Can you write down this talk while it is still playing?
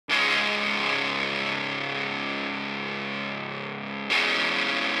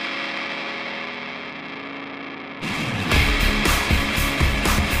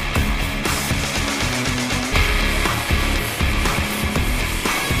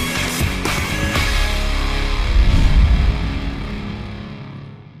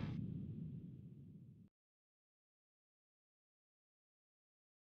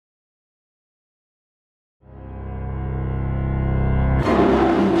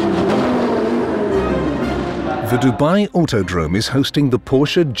The Dubai Autodrome is hosting the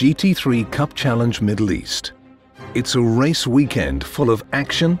Porsche GT3 Cup Challenge Middle East. It's a race weekend full of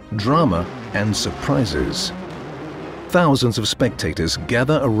action, drama and surprises. Thousands of spectators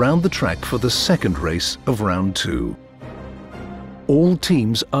gather around the track for the second race of round 2. All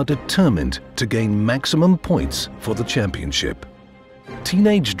teams are determined to gain maximum points for the championship.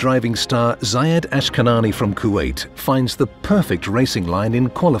 Teenage driving star Zaid Ashkanani from Kuwait finds the perfect racing line in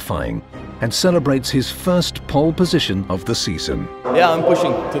qualifying and celebrates his first pole position of the season. Yeah, I'm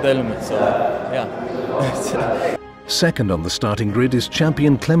pushing to the limit, so yeah. Second on the starting grid is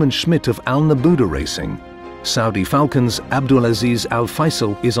champion Clemens Schmid of Al Nabuda Racing. Saudi Falcons' Abdulaziz Al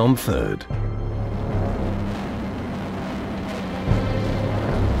Faisal is on third.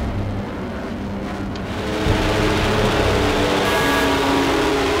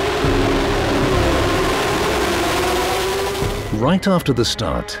 Right after the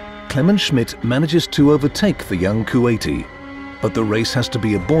start, Clemens Schmid manages to overtake the young Kuwaiti, but the race has to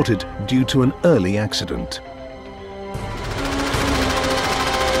be aborted due to an early accident.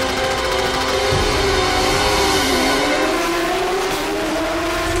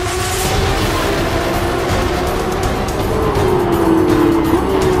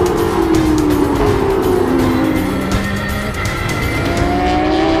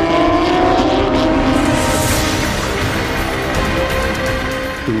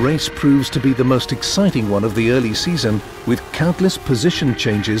 The race proves to be the most exciting one of the early season, with countless position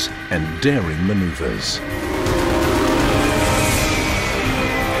changes and daring maneuvers.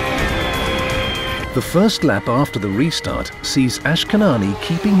 The first lap after the restart sees Ashkanani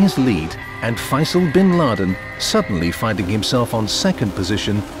keeping his lead and Faisal bin Laden suddenly finding himself on second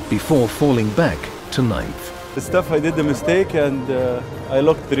position before falling back to ninth. The stuff I did the mistake and I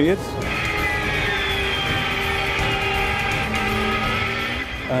locked the rears.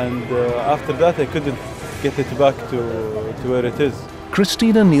 And after that I couldn't get it back to where it is.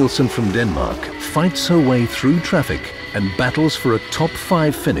 Christina Nielsen from Denmark fights her way through traffic and battles for a top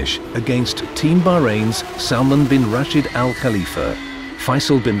 5 finish against Team Bahrain's Salman bin Rashid Al Khalifa,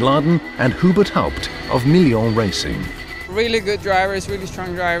 Faisal bin Laden and Hubert Haupt of Million Racing. Really good drivers, really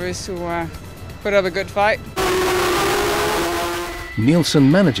strong drivers who put up a good fight.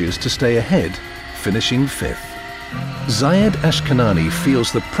 Nielsen manages to stay ahead, finishing 5th. Zaid Ashkanani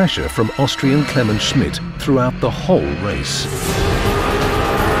feels the pressure from Austrian Clemens Schmid throughout the whole race.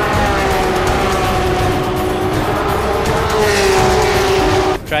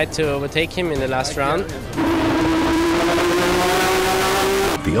 Tried to overtake him in the last round.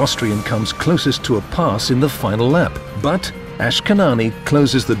 The Austrian comes closest to a pass in the final lap, but Ashkanani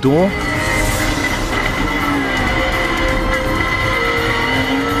closes the door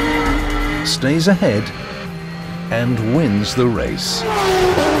stays ahead and wins the race.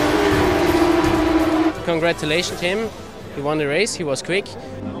 Congratulations to him. He won the race, he was quick.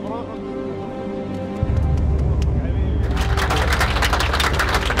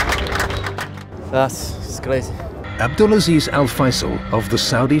 That's crazy. Abdulaziz Al Faisal of the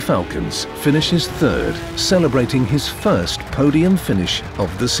Saudi Falcons finishes 3rd, celebrating his first podium finish of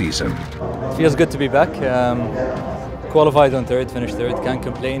the season. Feels good to be back. Qualified on 3rd, finished 3rd, can't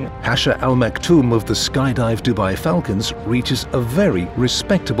complain. Hasha Al Maktoum of the Skydive Dubai Falcons reaches a very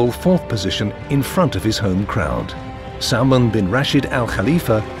respectable 4th position in front of his home crowd. Salman bin Rashid Al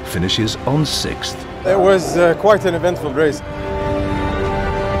Khalifa finishes on 6th. It was quite an eventful race.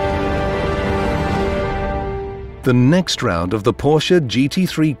 The next round of the Porsche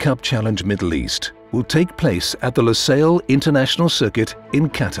GT3 Cup Challenge Middle East will take place at the Lusail International Circuit in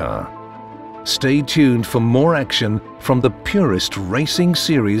Qatar. Stay tuned for more action from the purest racing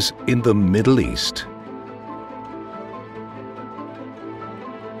series in the Middle East.